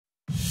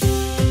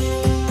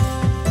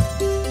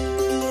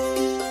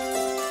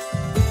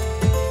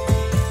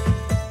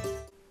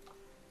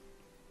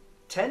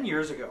10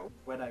 years ago,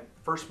 when I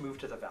first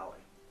moved to the Valley,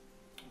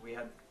 we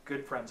had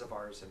good friends of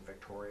ours in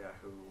Victoria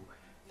who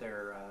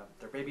their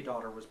baby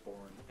daughter was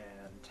born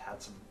and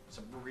had some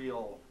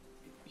real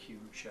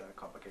huge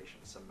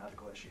complications, some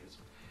medical issues.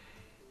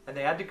 And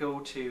they had to go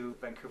to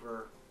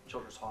Vancouver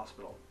Children's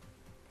Hospital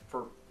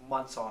for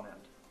months on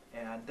end.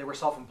 And they were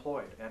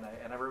self-employed, and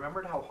I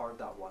remembered how hard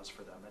that was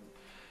for them.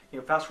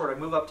 And fast forward, I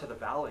move up to the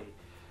Valley,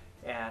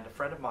 and a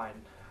friend of mine,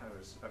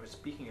 I was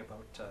speaking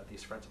about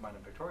these friends of mine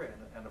in Victoria,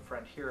 and a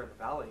friend here in the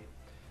Valley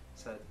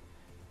said,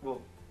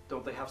 "Well,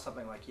 don't they have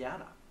something like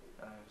YANA?"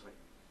 And I was like,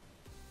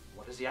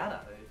 "What is YANA?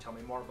 Tell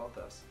me more about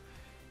this."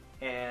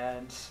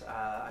 And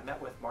I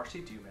met with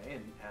Marcy Dumais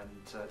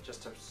and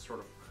just to sort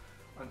of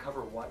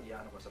uncover what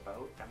YANA was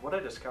about. And what I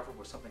discovered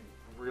was something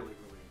really,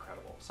 really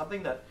incredible.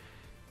 Something that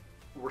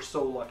we're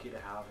so lucky to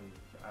have, and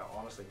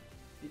honestly,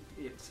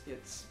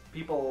 it's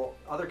people,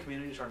 other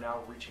communities are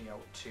now reaching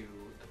out to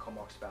the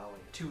Comox Valley,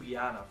 to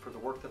YANA for the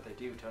work that they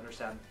do, to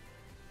understand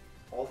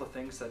all the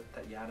things that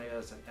YANA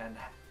is, and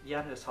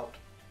YANA has helped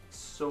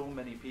so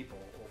many people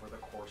over the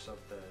course of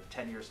the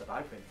 10 years that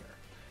I've been here,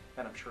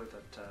 and I'm sure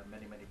that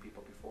many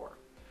people before.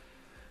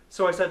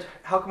 So I said,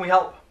 how can we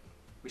help?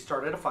 We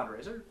started a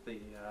fundraiser, the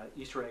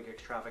Easter Egg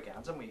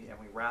Extravaganza, and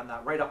we ran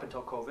that right up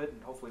until COVID,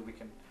 and hopefully we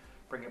can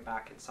bring it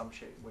back in some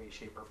way,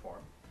 shape, or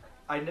form.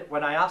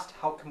 When I asked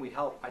how can we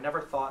help, I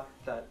never thought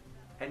that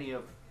any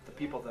of the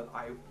people that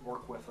I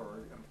work with or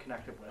am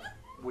connected with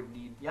would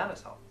need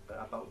YANA's help. But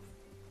about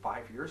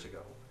 5 years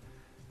ago,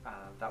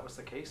 that was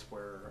the case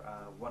where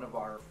one of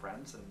our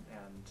friends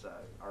and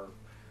our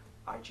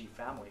IG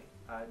family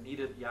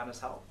needed YANA's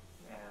help.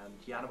 And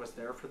YANA was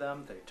there for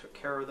them, they took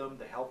care of them,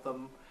 they helped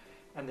them,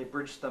 and they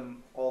bridged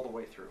them all the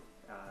way through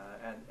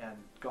and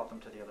got them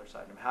to the other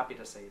side. And I'm happy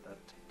to say that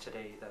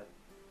today that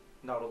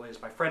not only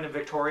is my friend in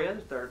Victoria,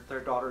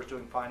 their daughter is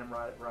doing fine in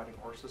riding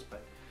horses,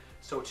 but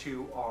so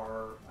too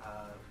are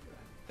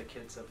the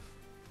kids of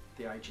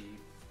the IG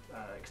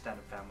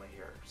extended family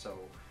here. So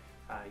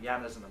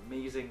YANA is an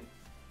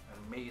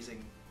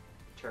amazing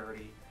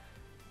charity,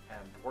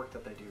 and the work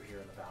that they do here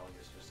in the Valley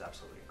is just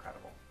absolutely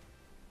incredible.